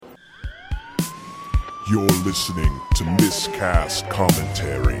You're listening to Miscast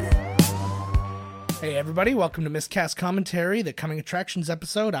Commentary. Hey everybody, welcome to Miscast Commentary, the Coming Attractions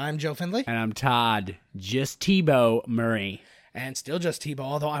episode. I'm Joe Findlay. And I'm Todd, just Tebow Murray. And still just Tebow,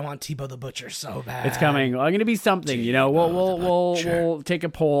 although I want Tebow the Butcher so bad. It's coming. I'm going to be something, you know. We'll take a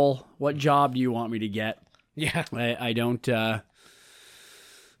poll. What job do you want me to get? Yeah. I don't,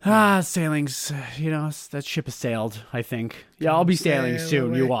 sailing's, that ship has sailed, I think. Yeah, I'll be sailing soon.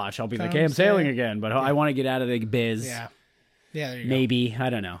 away. You watch. I'll be like, hey, I'm sailing again, but I want to get out of the biz. Yeah. Yeah, there you Maybe. I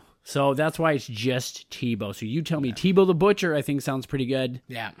don't know. So that's why it's just Tebow. So you tell me, Tebow the Butcher, I think sounds pretty good. go.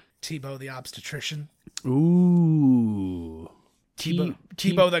 Yeah. Tebow the obstetrician. Ooh.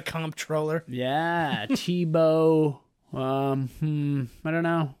 Tebow the comptroller. Yeah, Tebow. I don't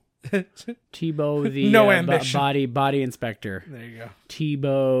know. Tebow the No ambition. body inspector. There you go.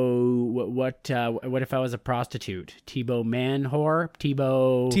 Tebow. What if I was a prostitute? Tebow man whore.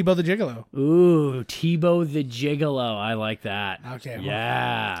 Tebow Tebow the gigolo. Ooh, Tebow the gigolo. I like that. Okay.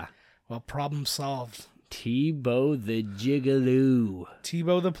 Yeah. Well, problem solved. Tebow the gigolo.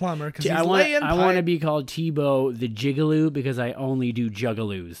 Tebow the plumber, because he's I laying want to be called Tebow the Jigaloo because I only do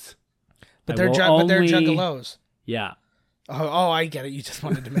juggaloos. But they're juggalos. Yeah. Oh, I get it. You just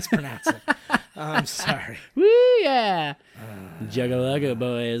wanted to mispronounce it. I'm sorry. Woo, yeah. Juggalaga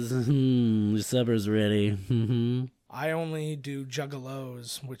boys. The supper's ready. I only do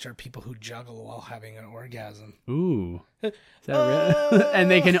juggalos, which are people who juggle while having an orgasm. Ooh. Is that real? And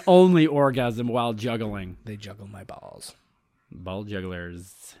they can only orgasm while juggling. They juggle my balls. Ball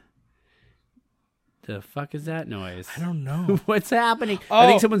jugglers. The fuck is that noise? I don't know. What's happening? Oh. I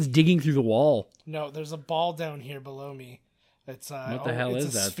think someone's digging through the wall. No, there's a ball down here below me. It's What the hell it's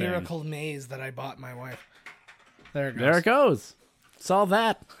is a that spherical maze that I bought my wife. There it goes. There it goes. Solve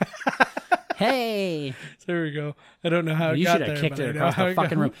that. Hey. There we go. I don't know how it You got should have there, kicked but it I know across how the it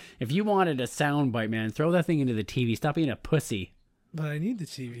fucking got- room. If you wanted a soundbite, man, throw that thing into the TV. Stop being a pussy. But I need the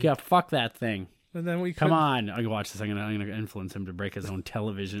TV. Yeah, fuck that thing. And then we Come on. I can watch this. I'm gonna influence him to break his own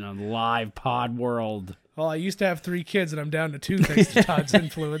television on live pod world. Well, I used to have 3 kids, and I'm down to 2 thanks to Todd's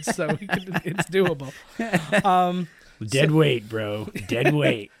influence, so it's doable. Dead weight, bro. Dead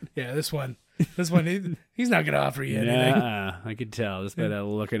weight. Yeah, this one, he's not going to offer you anything. Yeah, I could tell just by that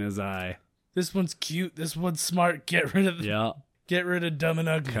look in his eye. This one's cute. This one's smart. Get rid of Yeah. dumb and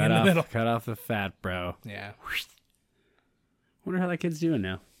ugly in the middle. Cut off the fat, bro. Yeah. Wonder how that kid's doing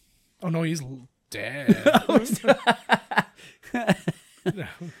now. Oh no, he's dead.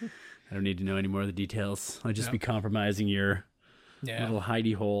 I don't need to know any more of the details. I'll just be compromising your Yeah. little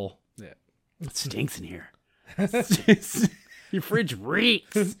hidey hole. Yeah. It stinks in here. Your fridge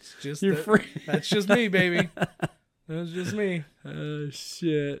reeks. It's just Your that's just me, baby. That's just me. Oh,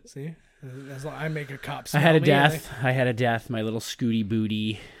 shit. See, as long I make a cop. I had a smell me, death. My little Scooty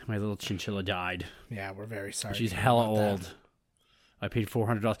Booty, my little chinchilla died. Yeah, we're very sorry. She's to hear hella about that. old. I paid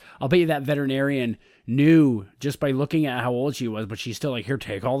 $400. I'll bet you that veterinarian knew just by looking at how old she was, but she's still like, here,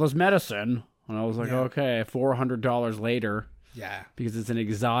 take all this medicine. And I was like, Yeah. okay, $400 later Yeah, because it's an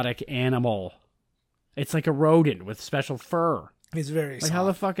exotic animal. It's like a rodent with special fur. he's very. Like, how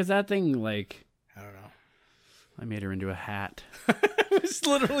the fuck is that thing like? I don't know. I made her into a hat. It's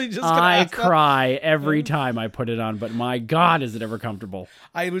literally just. Gonna I ask that. cry every time I put it on, but my God, is it ever comfortable?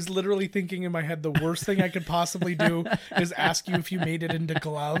 I was literally thinking in my head the worst thing I could possibly do is ask you if you made it into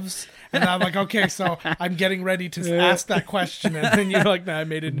gloves, and I'm like, okay, so I'm getting ready to ask that question, and then you're like, no, I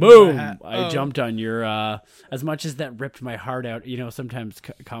made it into a Boom! hat. I jumped on your, as much as that ripped my heart out, sometimes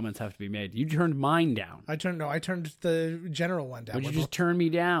comments have to be made. You turned mine down. I turned the general one down. Would you just turn me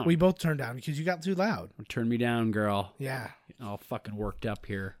down? We both turned down because you got too loud. Turn me down, girl. Yeah, All fucking worked up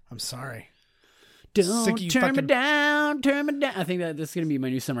here. I'm sorry. Don't Sick of you turn me fucking- down, turn me down. I think that this is going to be my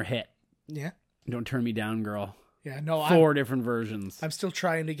new summer hit. Yeah, Don't turn me down, girl. yeah. No, 4 different versions. I'm still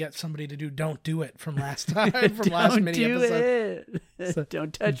trying to get somebody to do "Don't Do It" from last time, from last Don't mini do episode. it.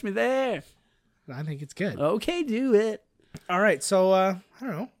 Don't touch me there. I think it's good. Okay, do it. All right, so I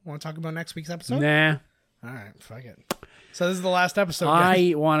don't know. Want to talk about next week's episode? Nah. All right, fuck it. So this is the last episode,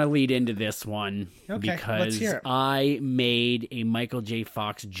 guys. I want to lead into this one Okay, let's because hear it. I made a Michael J.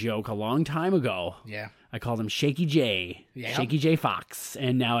 Fox joke a long time ago. Yeah. I called him Shaky J. Yeah. Shaky J. Fox.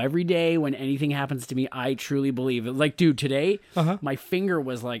 And now every day when anything happens to me, I truly believe it. Like, dude, today, my finger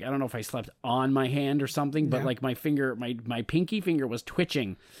was like, I don't know if I slept on my hand or something, but Yeah. like my finger, my pinky finger was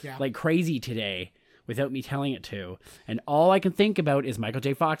twitching Yeah. like crazy today without me telling it to. And all I can think about is Michael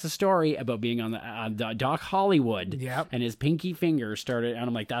J. Fox's story about being on the Doc Hollywood. Yep. And his pinky finger started, and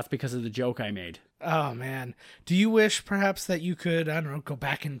I'm like, that's because of the joke I made. Oh man, do you wish perhaps that you could, I don't know, go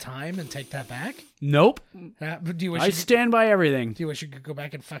back in time and take that back? Nope. Do you wish? I stand by everything. do you wish you could go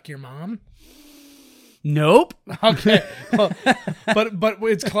back and fuck your mom? Nope. Okay, well, but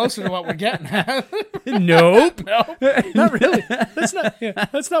it's closer to what we're getting at. Nope. No, not really. That's not. Yeah,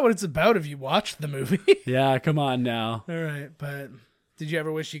 that's not what it's about. If you watched the movie. Yeah, come on now. All right, but did you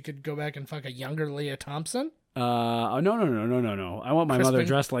ever wish you could go back and fuck a younger Leah Thompson? No. I want my mother Crispin?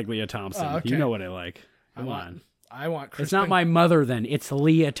 dressed like Leah Thompson. Oh, okay. You know what I like. Come on. I want Crispin. It's not my mother then. It's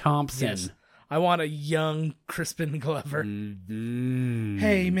Leah Thompson. Yes. I want a young Crispin Glover. Mm-hmm.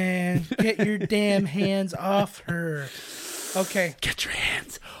 Hey, man, get your damn hands off her. Okay. Get your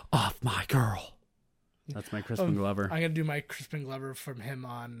hands off my girl. That's my Crispin Glover. I'm going to do my Crispin Glover from him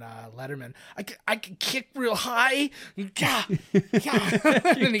on Letterman. I can kick real high. Gah, gah.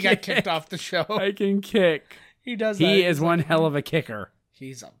 And then he got kicked off the show. I can kick. He does that. He is one hell of a kicker.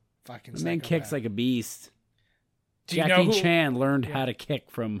 He's a fucking The man psychopath. kicks like a beast. Do you know Jackie who- Chan learned how to kick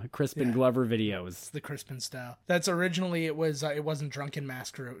from Crispin Glover videos. It's the Crispin style. That's originally it wasn't Drunken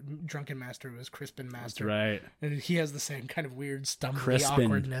Master. Drunken Master, it was Crispin Master. Right. And he has the same kind of weird stumbly Crispin.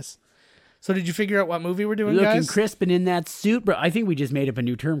 awkwardness. So did you figure out what movie we're doing, Looking guys? Crispin in that suit, bro. I think we just made up a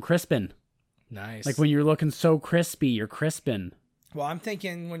new term, Crispin. Nice. Like when you're looking so crispy, you're Crispin. Well, I'm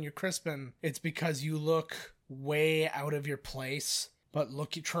thinking when you're Crispin, it's because you look way out of your place, but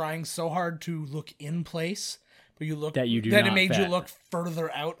trying so hard to look in place, but you look That you do it not made you fit. look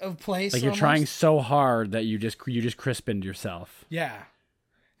further out of place. Like you're almost. trying so hard that you just crispined yourself. Yeah.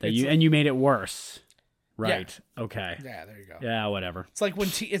 That It's you like- and you made it worse. Right. Okay. Yeah, there you go. Yeah, whatever. It's like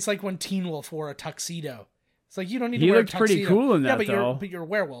when Teen Wolf wore a tuxedo. It's like you don't need to He wear a looked tuxedo. pretty cool in that, but though. you're a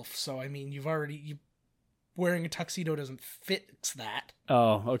werewolf, so I mean, wearing a tuxedo doesn't fix that.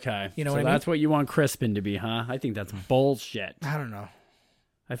 Oh, okay. You know so what I mean? that's what you want Crispin to be, huh? I think that's bullshit. I don't know.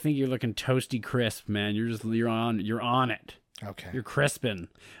 I think you're looking toasty crisp, man. You're on it. Okay. You're crispin.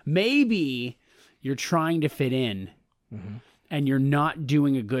 Maybe you're trying to fit in and you're not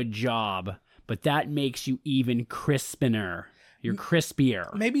doing a good job, but that makes you even crispiner. You're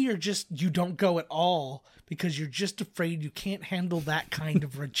crispier. Maybe you don't go at all because you're just afraid you can't handle that kind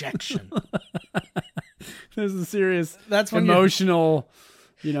of rejection. There's a serious That's when you're- emotional,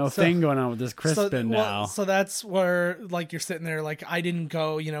 thing going on with this Crispin now. So that's where, like, you're sitting there, like, I didn't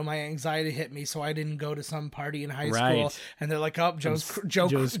go, my anxiety hit me, so I didn't go to some party in high school. Right. And they're like, oh, Joe's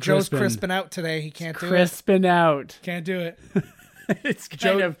Crispin. crisping out today. He can't do it. Crispin out. Can't do it. It's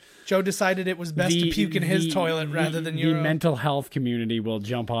kind of Joe decided it was best to puke in his toilet rather than your The own. mental health community will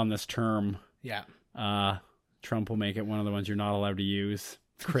jump on this term. Yeah. Trump will make it one of the ones you're not allowed to use.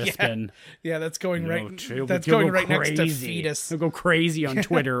 Crispin. Yeah, that's going right. He'll That's go going right next to crazy. fetus. He'll go crazy on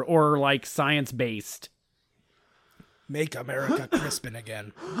Twitter or like science based. Make America Crispin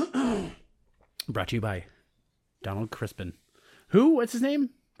again. Brought to you by Donald Crispin. Who? What's his name?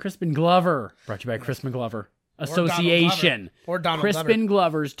 Crispin Glover. Brought to you by Crispin Glover Association. Or Donald Crispin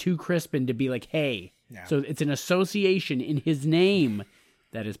Glover's too Crispin to be like, hey. Yeah. So it's an association in his name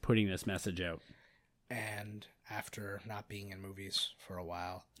that is putting this message out. And after not being in movies for a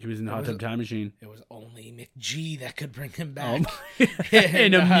while, He was in the Hot Tub Time Machine. it was only McG that could bring him back.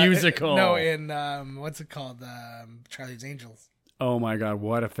 In a musical. No, in what's it called? Charlie's Angels. Oh my God,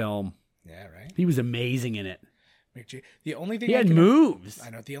 what a film. Yeah, right. He was amazing in it. McG. The only thing He I had can moves. I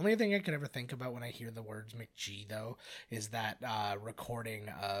know. The only thing I could ever think about when I hear the words McG, though, is that recording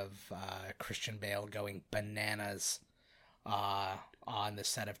of Christian Bale going bananas on the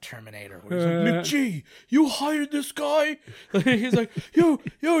set of Terminator. Where he's like, McG, you hired this guy? He's like, yo,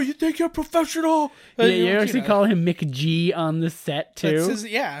 you think you're professional? Yeah, you actually call him McG on the set, too.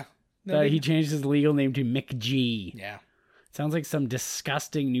 Yeah. No, He changed his legal name to McG. yeah. Sounds like some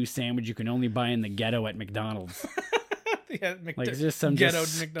disgusting new sandwich you can only buy in the ghetto at McDonald's. Yeah, Like, it's just some ghetto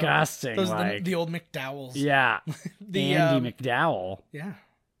disgusting, McDonald's. Those are like... the old McDowells. Yeah. The, Andy McDowell. Yeah.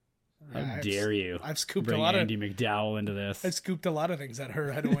 How dare you I've scooped bring a lot Andy McDowell into I've this. scooped a lot of things at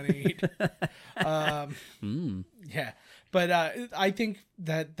her I don't want to eat. Yeah. But I think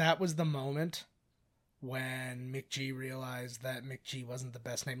that was the moment when McG realized that McG wasn't the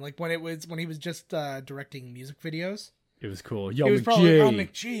best name. Like when he was just directing music videos. It was cool. Yo, He was probably McG. like, oh,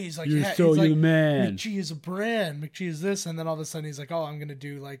 McG. He's like, You're yeah, so he's like, the man. McG is a brand. McG is this. And then all of a sudden he's like, oh, I'm going to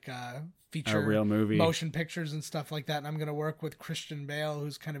do like feature A real movie. motion pictures and stuff like that. And I'm going to work with Christian Bale,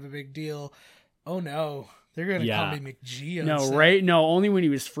 who's kind of a big deal. Oh, no. They're going to Yeah. call me McG. on No, set. right? No, only when he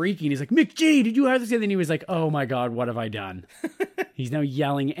was freaking. He's like, McG, did you have this? And then he was like, oh my God, what have I done? He's now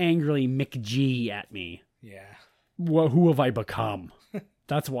yelling angrily McG at me. Yeah. Who have I become?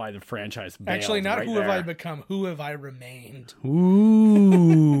 That's why the franchise bailed. Actually, not right who have I there. become, who have I remained?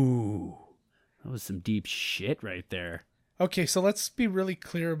 Ooh. That was some deep shit right there. Okay, so let's be really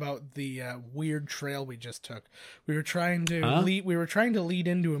clear about the weird trail we just took. We were trying to lead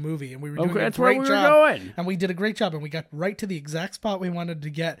into a movie, and we were doing a great job. And we did a great job, and we got right to the exact spot we wanted to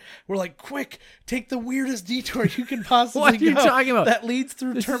get. We're like, quick, take the weirdest detour you can possibly What are you talking about? That leads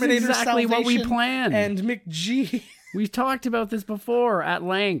through This Terminator is exactly Salvation what we planned. and McG. We've talked about this before at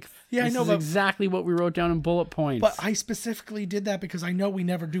length. Yeah, this I know, is but exactly what we wrote down in bullet points. But I specifically did that because I know we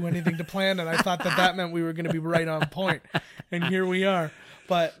never do anything to plan, and I thought that meant we were going to be right on point. And here we are.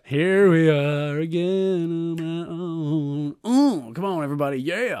 But here we are again on my own. Come on, everybody.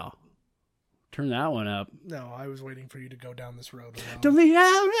 Yeah. Turn that one up. No, I was waiting for you to go down this road alone. I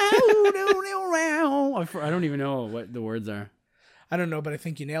don't even know what the words are. I don't know, but I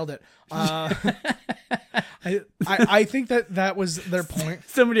think you nailed it. I think that was their point.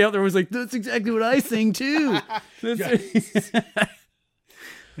 Somebody out there was like, that's exactly what I sing too. I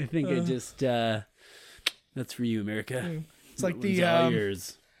think I just, that's for you, America. It's like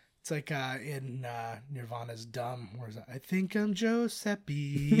yours. It's like in Nirvana's Dumb, where is it? I think I'm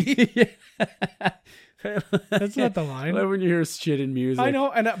Giuseppe. That's not the line. I love when you hear shit in music. I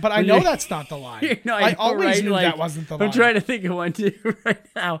know, but I know that's not the line. No, I always knew like, that wasn't the line. I'm trying to think of one too right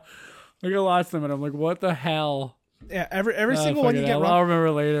now. Like I lost them, and I'm like, what the hell? Yeah, every single one you get wrong. I'll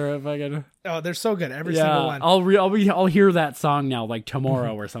remember later if I can. Oh, they're so good. Every single one. I'll hear that song now, like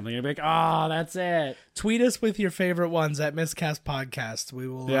tomorrow or something. I'll be like, that's it. Tweet us with your favorite ones at Miscast Podcast. We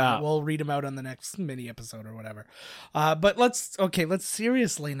will. We'll read them out on the next mini episode or whatever. But let's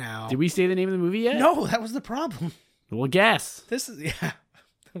seriously now. Did we say the name of the movie yet? No, that was the problem. We'll guess. This is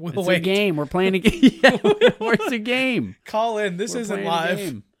It's a game. We're playing a game. It's a game. Call in. This isn't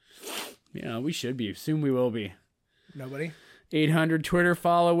live. Yeah, we should be. Soon we will be. Nobody? 800 Twitter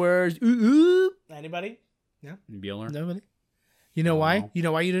followers. Ooh. Anybody? No? Bueller? Nobody? You know why? You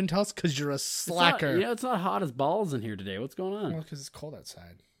know why you didn't tell us? Because you're a slacker. It's not hot as balls in here today. What's going on? Well, because it's cold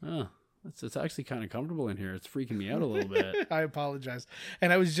outside. Oh, it's actually kind of comfortable in here. It's freaking me out a little bit. I apologize.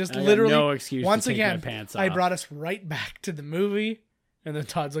 And I was just I literally... no excuse once to take again, my pants I off. brought us right back to the movie. And then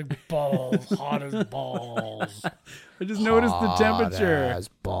Todd's like, balls, hot as balls. I just noticed the temperature. Hot as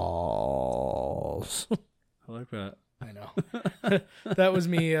balls. I like that. I know. That was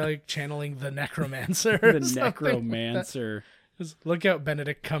me channeling the necromancer. The necromancer. Look out,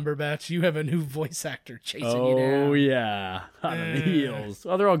 Benedict Cumberbatch. You have a new voice actor chasing you down. Oh, yeah. Hot on the heels.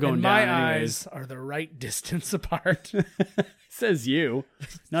 Oh, they're all going and down my anyways. eyes are the right distance apart. Says you.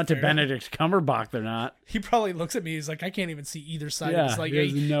 Not to Benedict Cumberbatch, they're not. He probably looks at me. He's like, I can't even see either side. Yeah, it's like,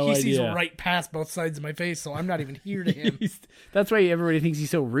 he sees idea. right past both sides of my face, so I'm not even here to him. That's why everybody thinks he's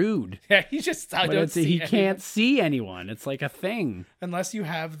so rude. Yeah, he just he can't see anyone. It's like a thing. Unless you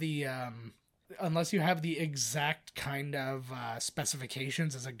have the exact kind of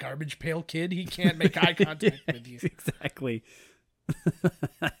specifications as a garbage pail kid, he can't make eye contact with you. Exactly.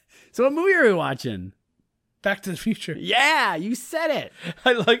 So what movie are we watching? Back to the Future. Yeah, you said it.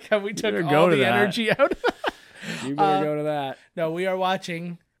 I like how we took all the energy out. You better go to that. No, we are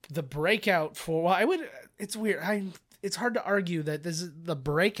watching The Breakout for... Well, it's weird. It's hard to argue that this is the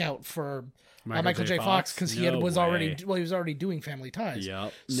breakout for... Michael J. Fox, because he was already doing Family Ties.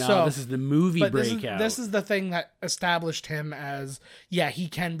 Yep. No, this is the movie Breakout. This is the thing that established him as, he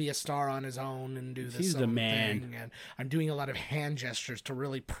can be a star on his own and do this. He's the man. Thing. And I'm doing a lot of hand gestures to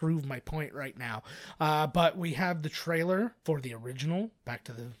really prove my point right now. But we have the trailer for the original Back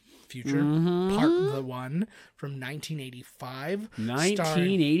to the Future, part 1 from 1985.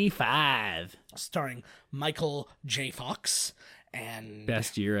 1985. Starring Michael J. Fox. And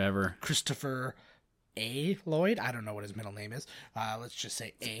best year ever. Christopher A. Lloyd. I don't know what his middle name is. Let's just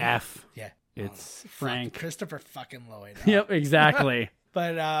say A. F. Yeah. It's Frank. Christopher fucking Lloyd. Yep, exactly.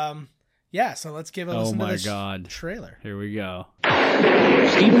 But so let's give a listen to this trailer. Here we go.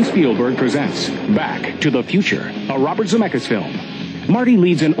 Steven Spielberg presents Back to the Future, a Robert Zemeckis film. Marty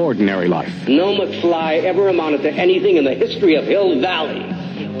leads an ordinary life. No McFly ever amounted to anything in the history of Hill Valley.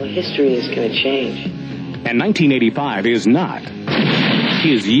 Yeah, well, history is going to change. And 1985 is not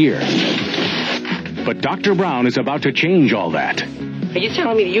his year. But Dr. Brown is about to change all that. Are you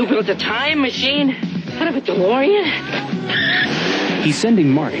telling me that you built a time machine out of a DeLorean? He's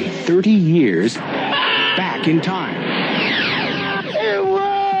sending Marty 30 years back in time. It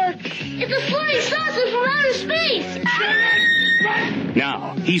works! It's a flying saucer from outer space!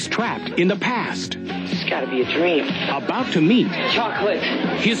 Now, he's trapped in the past. It's got to be a dream. About to meet chocolate.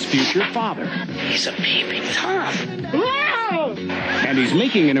 His future father. He's a peeping Tom. Wow! And he's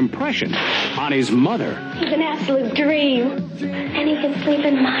making an impression on his mother. He's an absolute dream. And he can sleep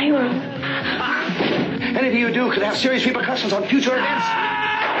in my room. Anything you do could have serious repercussions on future events.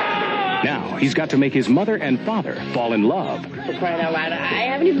 Now he's got to make his mother and father fall in love. For crying out loud, I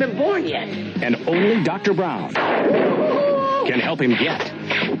haven't even been born yet. And only Dr. Brown can help him get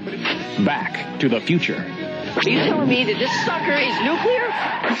back to the future. Are you telling me that this sucker is nuclear?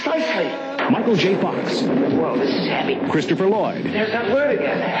 Precisely. Michael J. Fox, Whoa, this is heavy. Christopher Lloyd, There's that word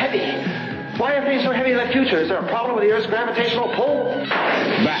again, heavy. Why are things so heavy in the future? Is there a problem with the Earth's gravitational pull?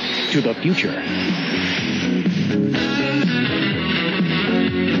 Back to the Future.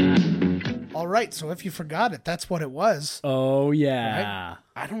 All right, so if you forgot it, that's what it was. Oh yeah.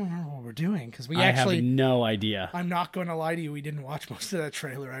 I don't remember what we're doing because we I actually. have no idea. I'm not going to lie to you. We didn't watch most of that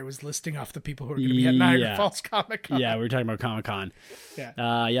trailer. I was listing off the people who are going to be at Niagara Falls Comic Con. Yeah, we were talking about Comic-Con.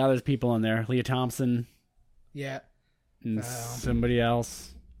 Yeah. Yeah, there's people in there. Leah Thompson Yeah. and somebody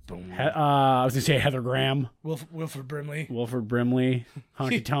else. I was going to say Heather Graham. Wilford Brimley. Wilford Brimley.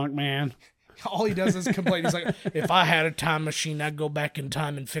 Honky Tonk Man. All he does is complain. He's like, if I had a time machine, I'd go back in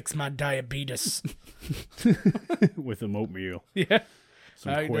time and fix my diabetes. With an oatmeal. Yeah.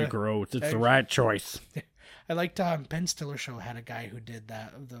 Some Quaker Oats. It's the right choice. I liked Ben Stiller show had a guy who did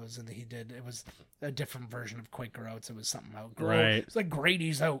that of those, and it was a different version of Quaker Oats. It was something about Right. It's like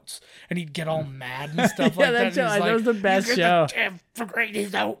Grady's Oats, and he'd get all mad and stuff like that. That was the best "You show. get the jam for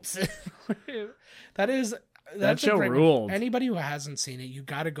Grady's Oats. That's That a show great one. ruled. Anybody who hasn't seen it, you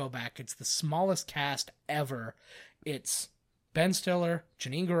got to go back. It's the smallest cast ever. It's Ben Stiller,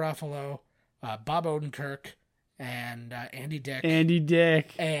 Janine Garofalo, Bob Odenkirk, and Andy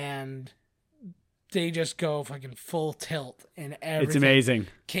Dick. And they just go fucking full tilt in everything. It's amazing.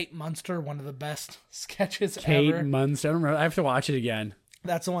 Kate Munster, one of the best sketches Kate ever. Munster. I don't remember. I have to watch it again.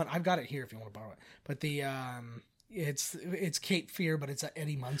 That's the one. I've got it here if you want to borrow it. But the it's Cape Fear, but it's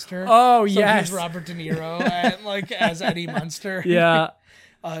Eddie Munster. Oh, so yes. he's Robert De Niro and as Eddie Munster. Yeah.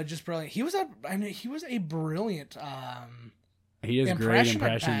 Just brilliant. He was a brilliant He does great impression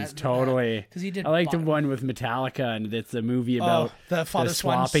impressions. at that, Totally. 'cause he did I like the Bob- one with Metallica, and it's a movie about the father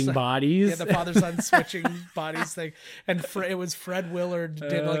swapping bodies. Yeah, the father son switching bodies thing. And it was Fred Willard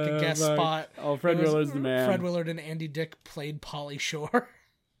did like a guest spot. Oh, Fred It was Willard's the man. Fred Willard and Andy Dick played Pauly Shore.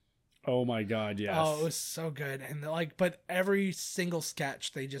 Oh my God, yes. Oh, it was so good. And but every single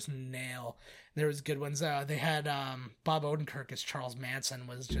sketch they just nail. There was good ones. They had Bob Odenkirk as Charles Manson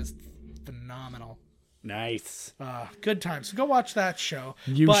was just phenomenal. Nice. Good times. So go watch that show.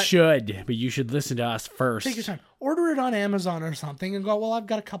 You should, but you should listen to us first. Take your time. Order it on Amazon or something and go, well, I've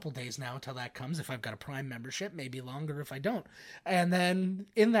got a couple days now until that comes. If I've got a Prime membership, maybe longer if I don't. And then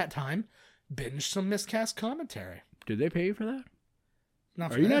in that time, binge some miscast commentary. Did they pay you for that?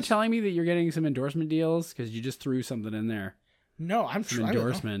 Not for Are you not this. telling me that you're getting some endorsement deals? Because you just threw something in there. No, I'm Some trying.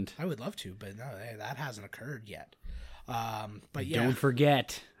 endorsement. I would love to, but no, that hasn't occurred yet. But yeah. Don't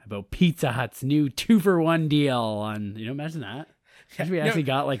forget about Pizza Hut's new 2-for-1 deal on, imagine that. Imagine we actually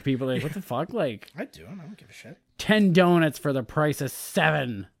got like people like, what the fuck? Like I don't give a shit. 10 donuts for the price of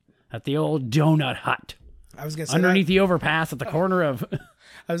 7 at the old Donut Hut. I was gonna say Underneath the overpass at the corner of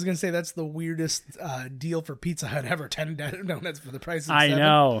I was gonna say that's the weirdest deal for Pizza Hut ever. 10 donuts for the price of I 7.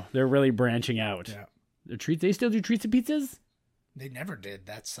 know. They're really branching out. Yeah. The treats, they still do treats and pizzas? They never did.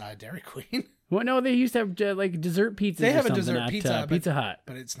 That's Dairy Queen. Well, no, they used to have like dessert pizzas. They or have a something dessert at, pizza, Pizza Hut.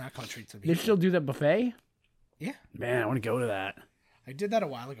 but it's not called Treats and They Pizza. still do that buffet? Yeah, Man, I want to go to that. I did that a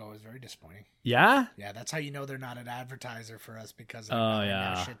while ago. It was very disappointing. Yeah? Yeah, that's how you know they're not an advertiser for us because Oh,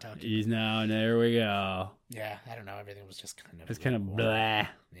 yeah. shit talking. He's now, there we go. Yeah, I don't know. Everything was just kind of. It's kind of blah.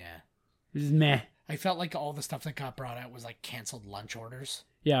 Yeah, It's meh. I felt like all the stuff that got brought out was like canceled lunch orders.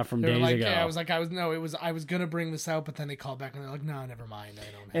 Yeah, from They were days like, ago. yeah, I was gonna bring this out, but then they called back and they're like, no, never mind.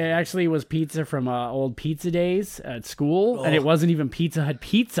 I don't. It Have actually was pizza from old pizza days at school, and it wasn't even Pizza Hut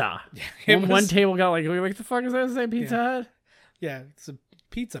pizza. it One was- table got like, what the fuck is that? Say Pizza Hut? Yeah, it's a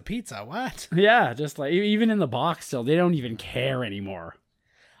pizza. What? Yeah, just like even in the box still, they don't even care anymore.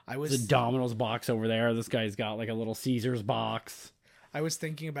 I There's was a Domino's box over there. This guy's got like a little Caesar's box. I was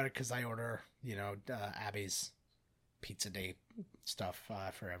thinking about it because I order, Abby's pizza day stuff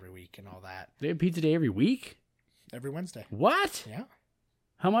for every week and all that They have pizza day every week? every Wednesday. What? Yeah,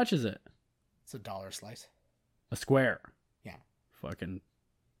 How much is it? it's $1 a slice. A square. Yeah. Fucking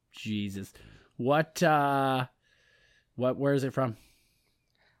Jesus. Where is it from?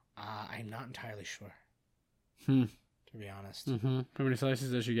 I'm not entirely sure, To be honest. Mm-hmm. How many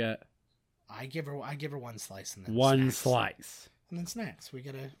slices does she get? I give her one slice and then One snacks. slice. And then snacks. We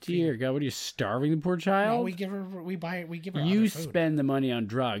gotta. Dear God, what are you, starving the poor child? No, we give her You other food. spend the money on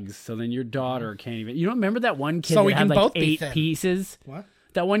drugs, so then your daughter can't even. You don't remember that one kid So that we had can like both be 8 thin. pieces? What?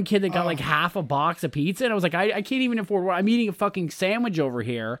 That one kid that got Oh. like half a box of pizza, and I was like, I can't even afford. I'm eating a fucking sandwich over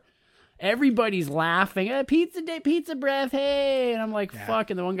here, everybody's laughing. Pizza day, pizza breath, hey! And I'm like, fuck.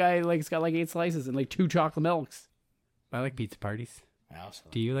 And the one guy like, has got like 8 slices and like 2 chocolate milks. I like pizza parties.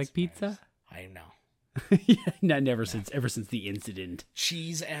 Do you like pizza? I know. Ever since the incident.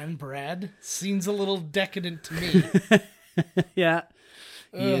 Cheese and bread seems a little decadent to me. Yeah.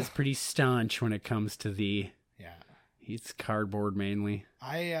 He is pretty staunch when it comes to the... Yeah. He eats cardboard mainly.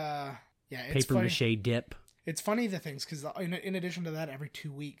 It's Paper funny. mache dip. It's funny, the things, because in addition to that, every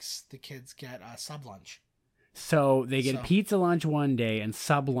 2 weeks, the kids get sub lunch. So they get pizza lunch one day and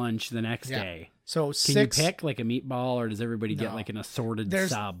sub lunch the next day. So Can you pick like a meatball, or does everybody get No. like an assorted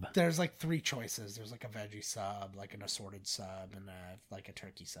sub? There's like 3 choices. There's like a veggie sub, like an assorted sub, and like a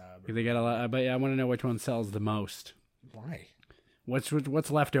turkey sub. They got a lot, but I want to know which one sells the most. Why? What's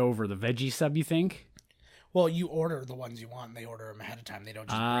left over? The veggie sub, you think? Well, you order the ones you want, and they order them ahead of time. They don't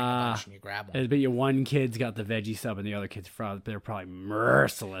just bring a bunch and you grab I one. bet you one kid's got the veggie sub and the other kid's they're probably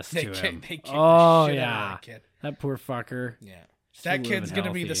merciless to him. They kick Oh the shit yeah, out of that kid. that poor fucker. Yeah. Still That kid's living going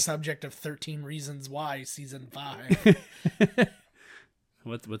to be the healthy. subject of 13 Reasons Why, season 5.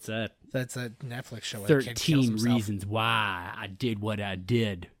 What's that? That's a Netflix show. Where a kid kills 13 himself. reasons why I did what I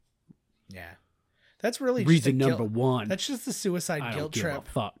did. Yeah. That's really Reason just a number 1. That's just the suicide I guilt don't give trip.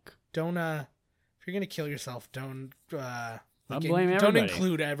 a fuck. Don't if you're gonna kill yourself, don't blame don't everybody.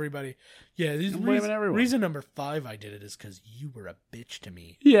 include everybody. Yeah, this I'm blaming everyone. reason number 5 I did it is because you were a bitch to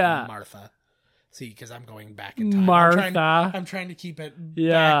me. Yeah. Martha. See, because I'm going back in time. Martha. I'm trying to keep it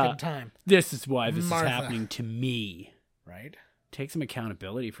Yeah. back in time. This is why this Martha. is happening to me. Right? Take some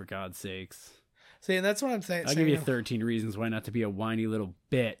accountability, for God's sakes. See, and that's what I'm saying. I'll give you 13 reasons why not to be a whiny little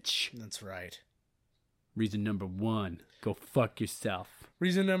bitch. That's right. Reason number 1, go fuck yourself.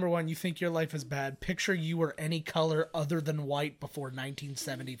 Reason number 1, you think your life is bad. Picture you were any color other than white before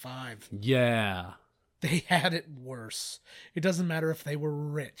 1975. Yeah. They had it worse. It doesn't matter if they were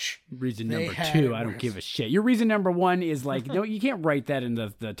rich. Reason They number had 2, it I don't worse. give a shit. Your reason number 1 is like, no, you can't write that in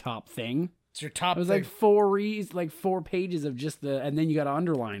the top thing. It's your top It was thing. like 4 pages of just and then you got to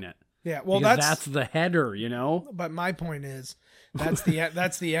underline it. Yeah, well, Because that's that's the header, you know? But my point is, that's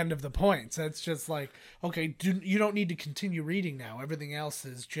the end of the points. That's just like, okay, you don't need to continue reading now. Everything else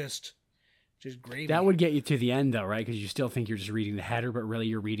is just gravy. That would get you to the end, though, right? Because you still think you're just reading the header, but really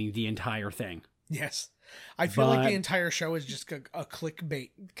you're reading the entire thing. Yes. I feel like But- the entire show is just a clickbait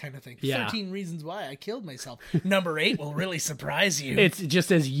kind of thing. Yeah. 13 reasons why I killed myself. Number 8 will really surprise you. It's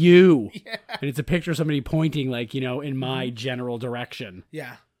just as you. Yeah. And it's a picture of somebody pointing, like, you know, in my general direction.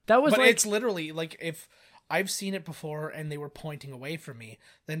 Yeah. That was But like... it's literally like if I've seen it before and they were pointing away from me,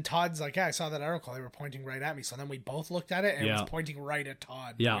 then Todd's like, yeah, I saw that article. They were pointing right at me. So then we both looked at it and it was pointing right at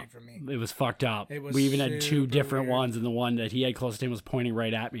Todd away from me. It was fucked up. It was We even had 2 super different weird. ones, and the one that he had closest to him was pointing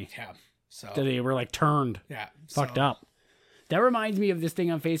right at me. Yeah. So They were like turned. yeah. Fucked so- up. That reminds me of this thing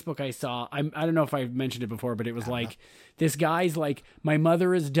on Facebook I saw. I don't know if I've mentioned it before, but it was like, this guy's like, my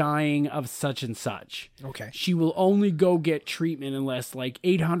mother is dying of such and such. Okay. She will only go get treatment unless like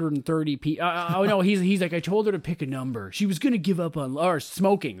 830 people. Oh no, he's like, I told her to pick a number. She was going to give up on or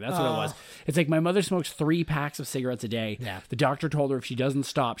smoking. That's what it was. It's like, my mother smokes 3 packs of cigarettes a day. Yeah. The doctor told her if she doesn't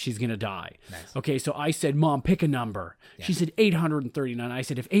stop, she's going to die. Nice. Okay. So I said, Mom, pick a number. Yeah. She said 839. I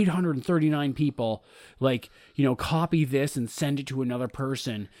said, if 839 people like, you know, copy this and send it to another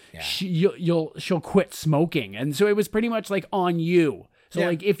person, she'll quit smoking. And so it was pretty much like on you. So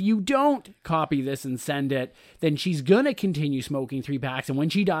like, if you don't copy this and send it, then she's gonna continue smoking 3 packs, and when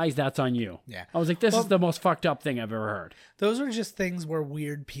she dies, that's on you. Yeah. I was like, this is the most fucked up thing I've ever heard. Those are just things where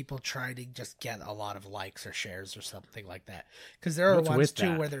weird people try to just get a lot of likes or shares or something like that. Because there are What's ones with too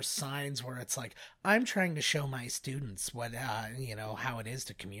that? where there's signs where it's like, I'm trying to show my students what you know, how it is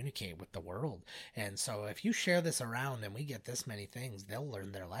to communicate with the world. And so if you share this around and we get this many things, they'll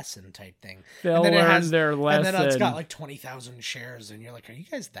learn their lesson type thing. They'll and then learn their And then it's lesson. got like 20,000 shares, and you're like, are you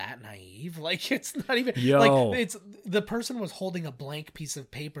guys that naive? Like, it's not even Yo. like it's the person was holding a blank piece of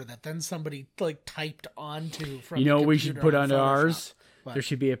paper that then somebody like typed onto from You know the what we should computer put on onto Photoshop. ours? What? There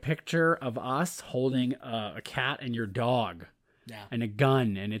should be a picture of us holding a cat and your dog. Yeah. And a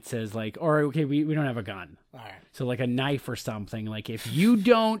gun, and it says like, or okay, we don't have a gun. All right. So like a knife or something. Like, if you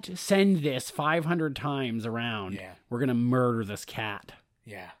don't send this 500 times around, we're gonna murder this cat.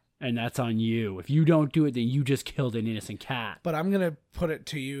 Yeah. And that's on you. If you don't do it, then you just killed an innocent cat. But I'm going to put it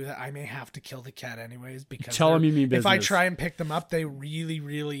to you that I may have to kill the cat anyways, because Tell 'em you mean if I business. try and pick them up, they really,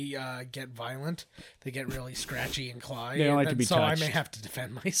 really get violent. They get really scratchy and clawy. They don't like to and be so I touched. may have to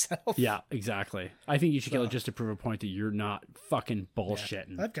defend myself. Yeah, exactly. I think you should kill it just to prove a point that you're not fucking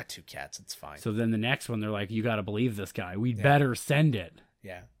bullshitting. I've got 2 cats. It's fine. So then the next one, they're like, you got to believe this guy. We'd better send it.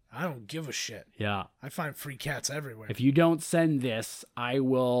 Yeah. I don't give a shit. Yeah. I find free cats everywhere. If you don't send this, I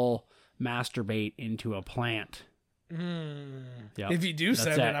will masturbate into a plant. Yep. If you do That's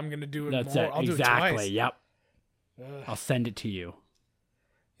send it. it, I'm going to do it That's more. it. I'll do it Exactly. twice. Yep. I'll send it to you.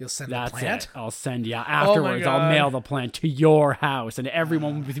 You'll send That's the plant? it. I'll send you afterwards. I'll God. mail the plant to your house, and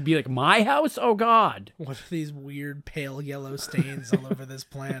everyone would be like, "My house? Oh God!" What are these weird pale yellow stains all over this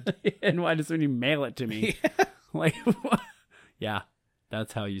plant? And why does somebody mail it to me? Like, yeah,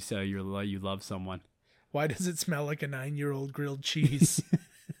 that's how you say you love someone. Why does it smell like a 9-year-old grilled cheese?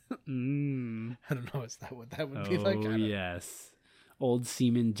 I don't know. Is that what that would be like? I Oh don't know. yes, old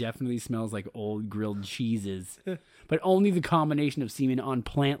semen definitely smells like old grilled cheeses, but only the combination of semen on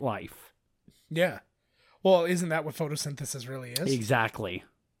plant life. Yeah. Well, isn't that what photosynthesis really is? Exactly.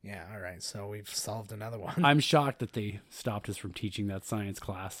 Yeah. All right. So we've solved another one. I'm shocked that they stopped us from teaching that science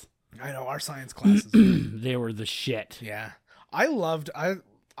class. I know our science classes. They were the shit. Yeah.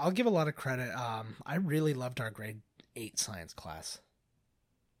 I'll give a lot of credit. I really loved our grade 8 science class.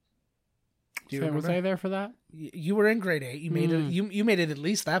 Do you Was remember? I there for that? You were in grade 8. You made it. You made it at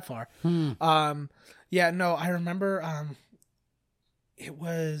least that far. Yeah. No, I remember. It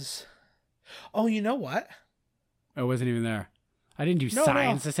was. Oh, you know what? I wasn't even there. I didn't do No,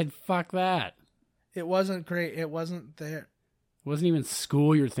 science. no. I said, fuck that. It wasn't great. It wasn't there. It wasn't even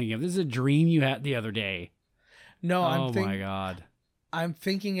school you're thinking of. This is a dream you had the other day. No, Oh my God. I'm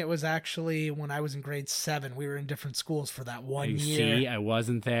thinking it was actually when I was in grade 7. We were in different schools for that one You year. see, I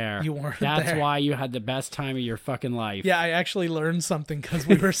wasn't there. You weren't That's there. why you had the best time of your fucking life. Yeah, I actually learned something because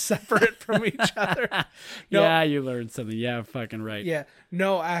we were separate from each other. No, Yeah, you learned something. Yeah, fucking right. Yeah.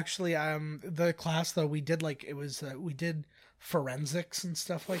 No, actually, the class though, we did we did forensics and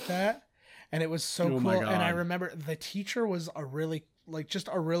stuff like that. And it was so Oh cool. my And I God. remember the teacher was just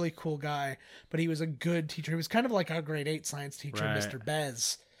a really cool guy, but he was a good teacher. He was kind of like our grade 8 science teacher, Right. Mr.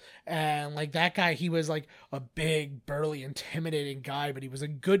 Bez. And like that guy, he was like a big, burly, intimidating guy, but he was a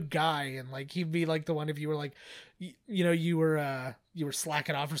good guy. And like, he'd be like the one, if you were like, you were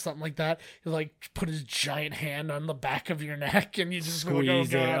slacking off or something like that, he'd like put his giant hand on the back of your neck and you just go,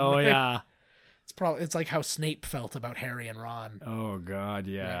 Squeeze it. Oh, yeah. It's like how Snape felt about Harry and Ron. Oh, God,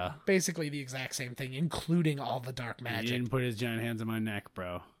 yeah. Basically the exact same thing, including all the dark He magic. didn't put his giant hands on my neck,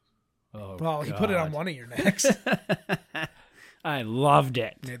 bro. Oh, Well, he put it on God. one of your necks. I loved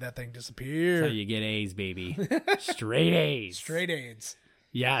it. Made that thing That's disappear. how you get A's, baby. Straight A's. Straight AIDS.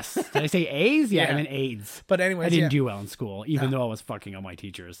 Yes. Did I say A's? Yeah, Yeah. I meant AIDS. But anyways, I didn't yeah. do well in school, even though I was fucking on my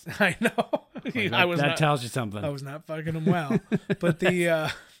teachers. I know. That tells you something. I was not fucking him well. But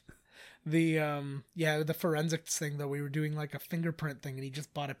the forensics thing though, we were doing like a fingerprint thing, and he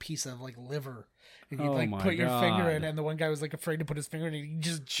just bought a piece of like liver, and you Oh like my put your finger in, God. and the one guy was like afraid to put his finger in, and he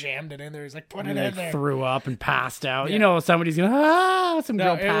just jammed it in there. He's like, put And it I in there. threw up and passed out. Yeah. You know, somebody's gonna some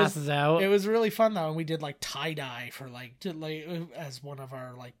No, girl passes out. It was really fun though, and we did like tie dye for as one of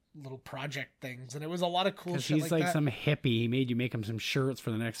our like little project things, and it was a lot of cool Because shit he's like like that. some hippie. He made you make him some shirts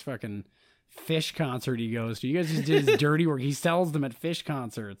for the next fucking Fish concert he goes to. You guys just did his dirty work. He sells them at Fish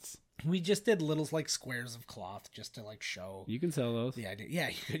concerts. We just did little like squares of cloth just to like show. You can sell those. The idea. Yeah,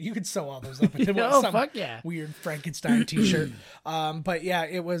 you could sew all those up into Oh, some fuck yeah. weird Frankenstein t-shirt. But yeah,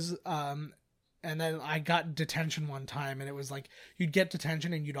 it was. And then I got detention one time, and it was like you'd get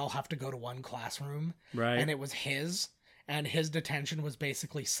detention, and you'd all have to go to one classroom, Right. And it was his, and his detention was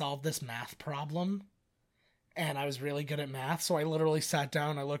basically solve this math problem. And I was really good at math, so I literally sat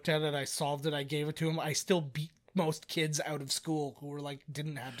down, I looked at it, I solved it, I gave it to him. I still beat most kids out of school who were like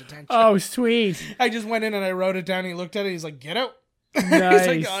didn't have detention. Oh, sweet. I just went in and I wrote it down. He looked at it. He's like, "Get out." Nice.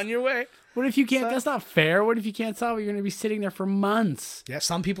 He's like, "On your way." What if you can't? That's not fair. What if you can't solve it? You're going to be sitting there for months. Yeah,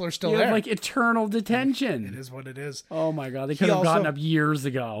 some people are still You there. have like eternal detention. It is what it is. Oh my God. They could have gotten up years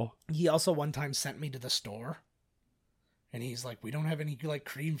ago. He also one time sent me to the store. And he's like, "We don't have any like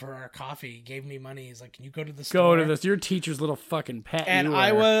cream for our coffee." He gave me money. He's like, "Can you go to the store?" Go to this. Your teacher's little fucking pet. And you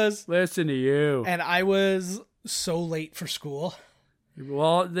I are. was Listen to you. and I was so late for school.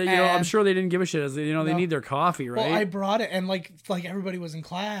 Well, I'm And- sure they didn't give a shit. As they No. need their coffee, right? Well, I brought it, and like everybody was in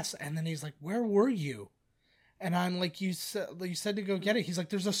class, and then he's like, "Where were you?" And I'm like, you said to go get it. He's like,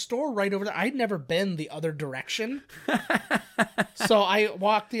 "There's a store right over there." I'd never been the other direction, so I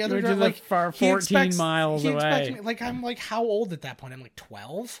walked the other You're direction. just like 14 miles he expects away. me- like I'm like, how old at that point? I'm like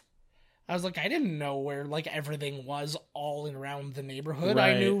 12. I was like, I didn't know where like everything was all around the neighborhood. I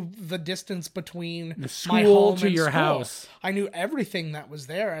Right. knew the distance between The my school home to and your school. house. I knew everything that was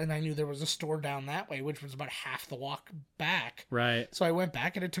there, and I knew there was a store down that way, which was about half the walk back. Right. So I went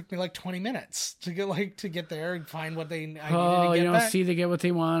back, and it took me like 20 minutes to get there and find what I needed Oh, to get you back. see, they get what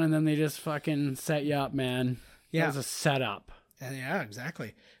they want, and then they just fucking set you up, man. Yeah. That was a setup. And yeah,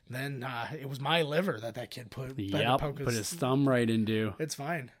 exactly. And then it was my liver that kid put. Yep. Poke Put his thumb right into. It's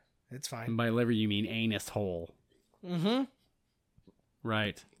fine. It's fine. And by liver, you mean anus hole. Mm-hmm.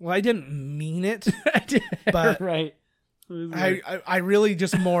 Right. Well, I didn't mean it, but right. I really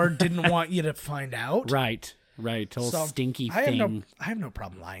just more didn't want you to find out. Right. Whole So, stinky I thing. have no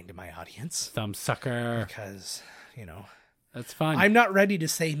problem lying to my audience Thumb sucker. because, That's fun. I'm not ready to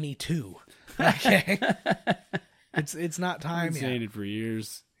say me too. Okay. It's not time I've been saying yet. it for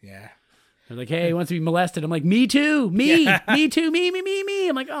years. Yeah. They're like, hey, he wants to be molested. I'm like, me too. Me. Yeah. Me too. Me.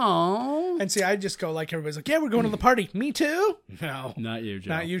 I'm like, oh. And see, I just go like everybody's like, yeah, we're going to the party. Me too? No. Not you, Joe.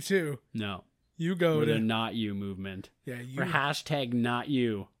 Not you too. No. You go We're to the not you movement. Yeah, We're hashtag not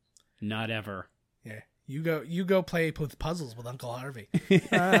you. Not ever. Yeah. You go play with puzzles with Uncle Harvey.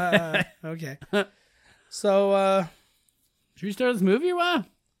 Okay. So Should we start this movie or what?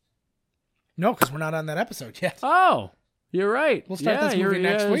 no, because we're not on that episode yet. Oh, you're right. We'll start this movie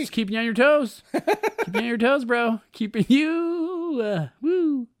next week. Just keeping you on your toes. Keeping you on your toes, bro. Keeping you.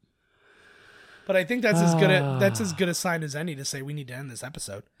 Woo. But I think that's as good a sign as any to say we need to end this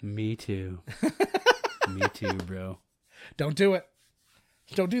episode. Me too. Me too, bro. Don't do it.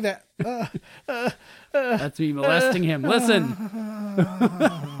 Don't do that. That's me molesting him. Listen.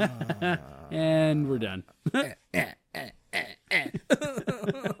 And we're done.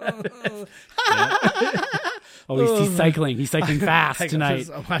 Oh, he's cycling. He's cycling fast tonight.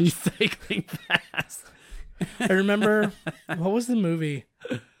 so much. He's cycling fast. I remember, what was the movie?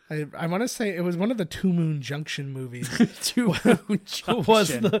 I want to say it was one of the Two Moon Junction movies. Two Moon It was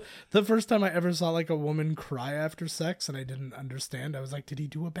the first time I ever saw like a woman cry after sex, and I didn't understand. I was like, did he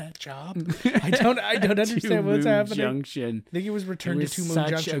do a bad job? I don't understand what's happening. Junction. I think it was Return It was to Two Moon such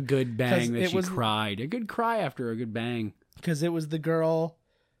Junction. a good bang that it she was, cried. A good cry after a good bang. because it was the girl.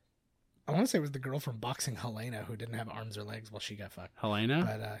 I want to say it was the girl from Boxing Helena who didn't have arms or legs while she got fucked. Helena?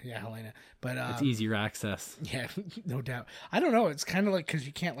 But yeah, Helena. But It's easier access. yeah, no doubt. I don't know. It's kind of like because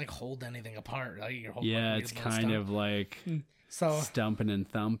you can't like hold anything apart. Like, you're holding Yeah, like, it's weird little kind stuff. of like so. stumping and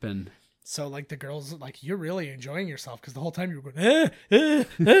thumping. So like the girls like you're really enjoying yourself because the whole time you were going,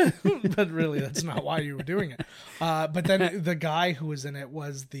 but really that's not why you were doing it. But then the guy who was in it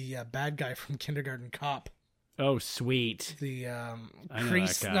was the bad guy from Kindergarten Cop. Oh, sweet. The know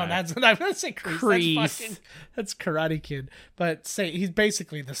Crease. that guy. No, that's I'm gonna say Crease. Crease. That's Karate Kid. But say he's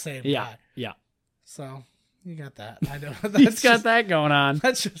basically the same Yeah, guy. yeah. So you got that. I know He's got that going on.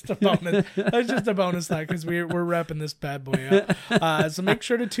 That's just a bonus. That's just a bonus thing because we're wrapping this bad boy up. So make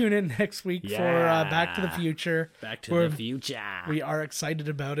sure to tune in next week for Back to the Future. Back to the Future. We are excited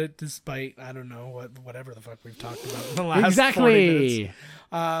about it, despite I don't know whatever the fuck we've talked about in the last 40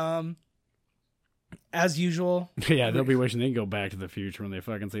 minutes. As usual. Yeah, they'll be wishing they can go back to the future when they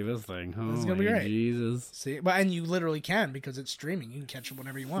fucking see this thing. Oh, It's gonna be great. Jesus. See, and you literally can because it's streaming. You can catch it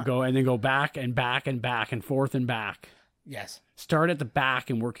whenever you want. Go and then go back and back and back and forth and back. Yes. Start at the back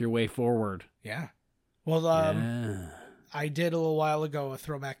and work your way forward. Yeah. Well, Yeah. I did a little while ago a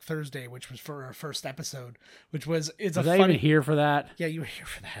Throwback Thursday, which was for our first episode, which was Was I even here for that? Yeah, you were here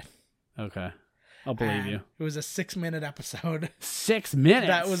for that. Okay. I'll believe And you. It was a 6-minute episode. 6 minutes?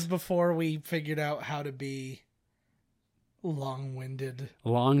 That was before we figured out how to be long-winded.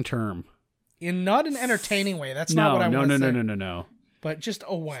 long term. In not an entertaining way. That's not what I want to say. No. But just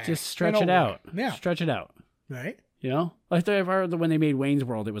a way. Just stretch In it a out. way. Yeah. Stretch it out. Right? You know? Like when they made Wayne's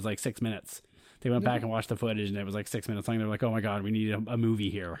World, it was like 6 minutes. They went back and watched the footage and it was like 6 minutes long. They're like, oh my God, we need a movie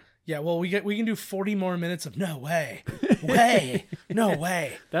here. Yeah, well, we can do 40 more minutes of no way. No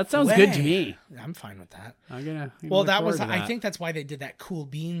way. That sounds good to me. I'm fine with that. I'm gonna Well, look that was, forward to that. I think that's why they did that Cool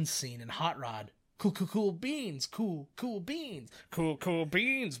Beans scene in Hot Rod. Cool beans. Cool beans. Cool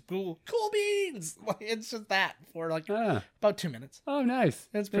beans. Cool beans. It's just that for like about 2 minutes. Oh, nice.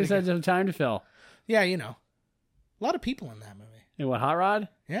 That's They pretty just had good. some time to fill. Yeah, you know. A lot of people in that movie. And what, Hot Rod?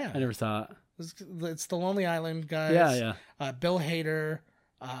 Yeah. I never saw it. It's the Lonely Island guys. Yeah. Bill Hader.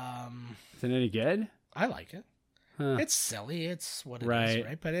 Is it any good? I like it. Huh. It's silly. It's what it is, Right.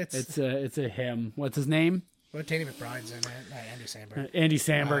 right? But it's a him. What's his name? well, Danny McBride's in it. Andy Samberg. Andy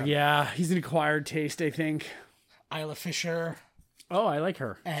Samberg. Yeah, he's an acquired taste, I think. Isla Fisher. Oh, I like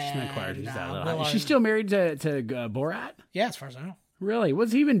her. She's an And, acquired taste. Will Is she still married to Borat? Yeah, as far as I know. Really?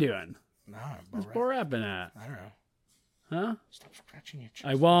 What's he been doing? No, What's Borat been at? I don't know. Huh? Stop scratching your chest.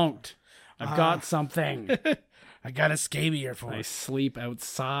 I won't. I've got something. I got a scabier for I it. sleep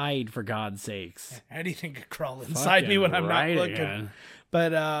outside, for God's sakes. Anything could crawl inside me when I'm not Fucking right looking. again.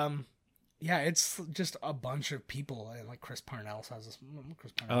 But yeah, it's just a bunch of people. And like Chris Parnell has this.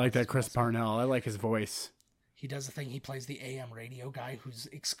 I like that Chris Parnell. I like his voice. He does the thing. He plays the AM radio guy who's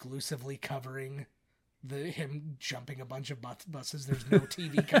exclusively covering him jumping a bunch of buses. There's no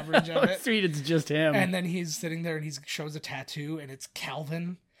TV coverage of it. Sweet, it's just him. And then he's sitting there and he shows a tattoo and it's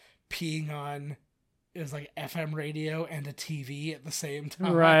Calvin peeing on, it was like FM radio and a TV at the same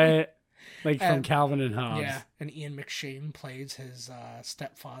time. Right. Like from And- Calvin and Hobbes. Yeah, and Ian McShane plays his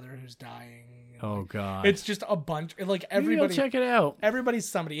stepfather who's dying. Oh God. It's just a bunch. Like Maybe I'll everybody, check it out. everybody's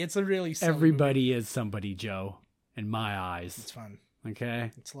somebody. It's a really silly Everybody is somebody, Joe. In my eyes. It's fun.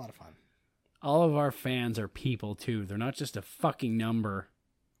 Okay. It's a lot of fun. All of our fans are people too. They're not just a fucking number.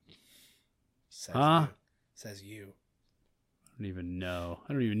 Says Huh? you. Says you. I don't even know.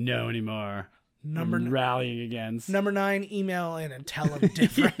 I don't even know anymore. Number I'm rallying against. Number 9, email in and tell them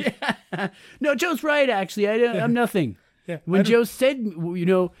different. No, Joe's right. Actually, I'm nothing. Yeah, When Joe said,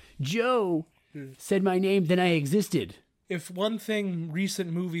 Joe said my name, then I existed. If one thing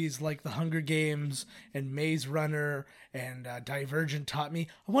recent movies like The Hunger Games and Maze Runner and Divergent taught me,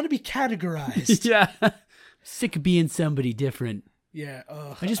 I want to be categorized. Yeah. Sick of being somebody different. Yeah.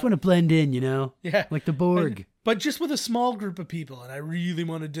 I just want to blend in, Yeah. like the Borg. But just with a small group of people, and I really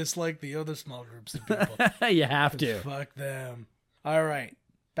want to dislike the other small groups of people. You have to. Fuck them. All right.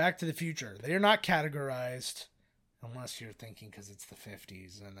 Back to the Future. They're not categorized unless you're thinking because it's the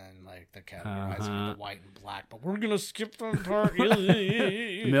 50s and then like they're categorizing with the white and black. But we're going to skip that part.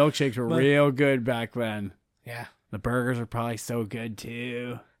 The milkshakes were real good back then. Yeah. The burgers were probably so good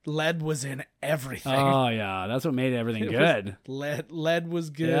too. Lead was in everything. Oh yeah, that's what made everything good. Lead was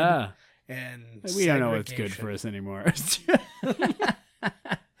good. Yeah. And We don't know what's good segregation. for us anymore.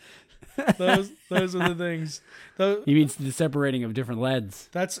 Those are the things. You mean the separating of different leads?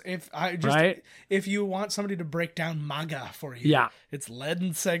 That's Right? if you want somebody to break down MAGA for you. Yeah. It's lead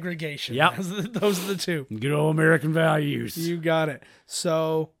and segregation. Yep. Those are the two. Good old American values. You got it.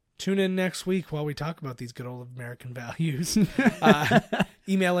 So tune in next week while we talk about these good old American values.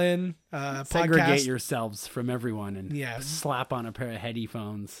 Email in Segregate podcast. yourselves from everyone and Yeah. slap on a pair of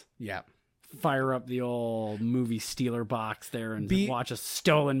headphones. Yeah. Fire up the old movie stealer box there and Be- watch a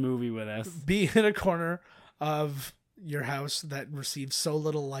stolen movie with us. Be in a corner of your house that receives so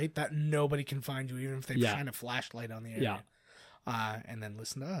little light that nobody can find you, even if they Yeah. shine a flashlight on the area. And then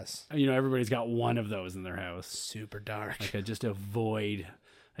listen to us. Everybody's got one of those in their house. Super dark. Like just a void,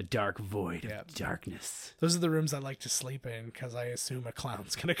 a dark void Yeah. of darkness. Those are the rooms I like to sleep in because I assume a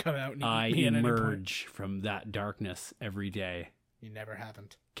clown's going to come out and I eat me at any point. emerge from that darkness every day, You never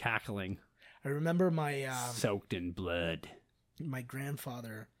haven't. cackling, I remember my soaked in blood. my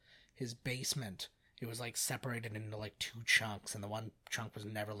grandfather, his basement, it was like separated into like 2 chunks, and the one chunk was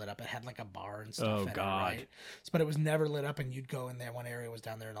never lit up. It had like a bar and stuff Oh, in it, God. right? But it was never lit up, and you'd go in there. One area was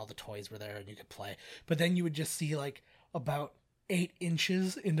down there, and all the toys were there, and you could play. But then you would just see like about 8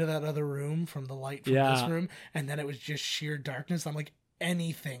 inches into that other room from the light from this Yeah. room, and then it was just sheer darkness. I'm like,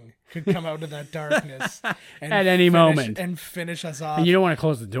 anything could come out of that darkness and At any moment. and finish us off. And you don't want to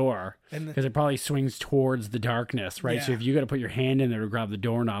close the door And the- because it probably swings towards the darkness, right? So Yeah. if you got to put your hand in there to grab the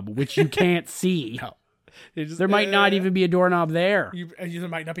doorknob, which you can't see, No. It just- there might not even be a doorknob there. there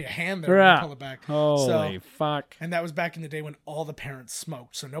might not be a hand there when Yeah. you pull it back. Holy fuck. And that was back in the day when all the parents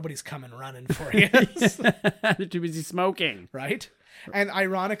smoked, so nobody's coming running for you. They're too busy smoking. Right? And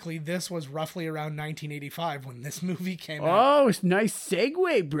ironically, this was roughly around 1985 when this movie came out. Oh, it's nice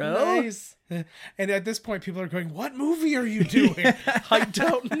segue, bro. Nice. And at this point, people are going, "What movie are you doing?" I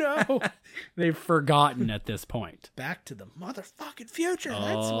don't know. They've forgotten at this point. Back to the motherfucking future.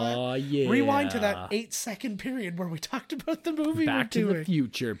 That's Oh, what. yeah. Rewind to that 8-second period where we talked about the movie Back we're to doing. the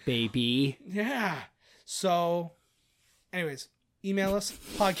future, baby. Yeah. So, anyways, email us,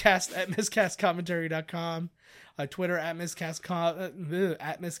 podcast at miscastcommentary.com, Twitter at miscast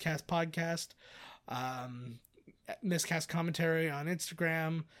podcast, miscast commentary on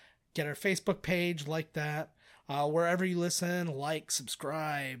Instagram, get our Facebook page, like that. Wherever you listen, like,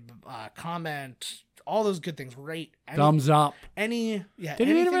 subscribe, comment, all those good things. Rate. Thumbs up. Yeah. Did you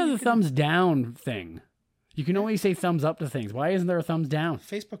anything ever you the can- thumbs down thing? You can only say thumbs up to things. Why isn't there a thumbs down?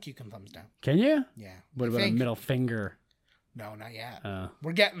 Facebook, you can thumbs down. Can you? Yeah. What I about a think. middle finger? No, not yet. Oh.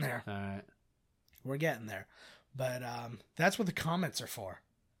 We're getting there. All right. We're getting there. But that's what the comments are for.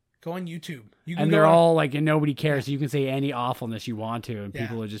 Go on YouTube. You can And go they're on- all like, and nobody cares. So you can say any awfulness you want to, and Yeah.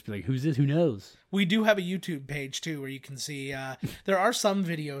 people will just be like, "Who's this? Who knows?" We do have a YouTube page too, where you can see. There are some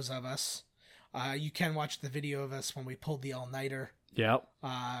videos of us. You can watch the video of us when we pulled the all-nighter Yep.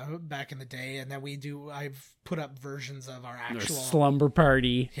 back in the day, and then I've put up versions of our Their actual slumber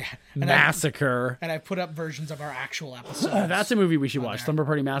party, and massacre. and I've put up versions of our actual episodes. That's a movie we should watch. there. Slumber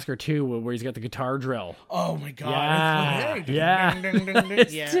Party Massacre 2, where he's got the guitar drill. Oh my god! Yeah. Ding, ding, ding, ding, ding.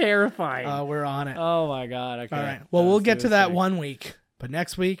 It's Yeah. terrifying. We're on it. Oh my god. Okay. All right. Well, we'll get to that Seriously. one week, but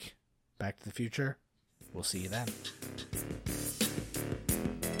next week, Back to the Future. We'll see you then.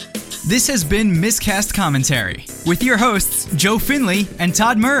 This has been Miscast Commentary with your hosts, Joe Finley and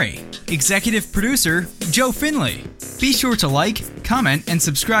Todd Murray. Executive producer, Joe Finley. Be sure to like, comment, and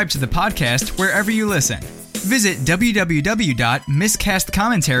subscribe to the podcast wherever you listen. Visit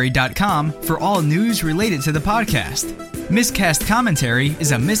www.miscastcommentary.com for all news related to the podcast. Miscast Commentary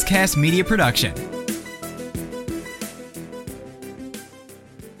is a Miscast Media production.